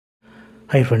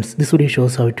Hi friends, this video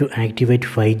shows how to activate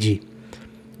 5G.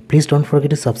 Please don't forget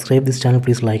to subscribe this channel.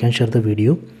 Please like and share the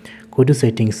video. Go to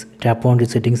settings, tap on the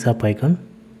settings app icon,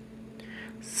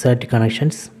 select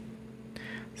connections,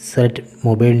 select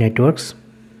mobile networks,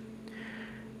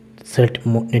 select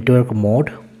network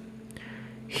mode.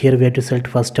 Here we have to select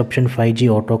first option 5G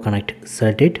auto connect.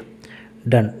 Select it.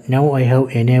 Done. Now I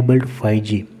have enabled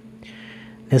 5G.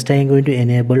 Next I am going to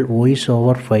enable voice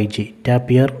over 5G. Tap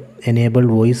here, enable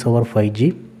voice over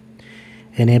 5G.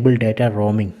 Enable data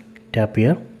roaming. Tap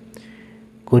here.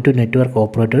 Go to network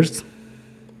operators.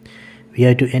 We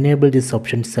have to enable this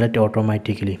option, select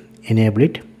automatically. Enable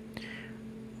it.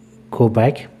 Go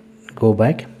back.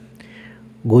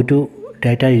 Go to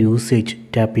data usage.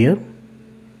 Tap here.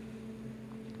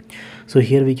 So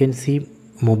here we can see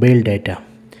mobile data.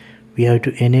 We have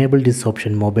to enable this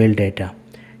option, mobile data.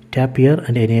 Tap here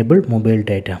and enable mobile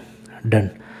data.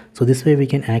 Done. So this way we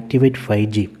can activate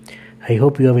 5G. I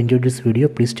hope you have enjoyed this video.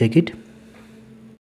 Please check it.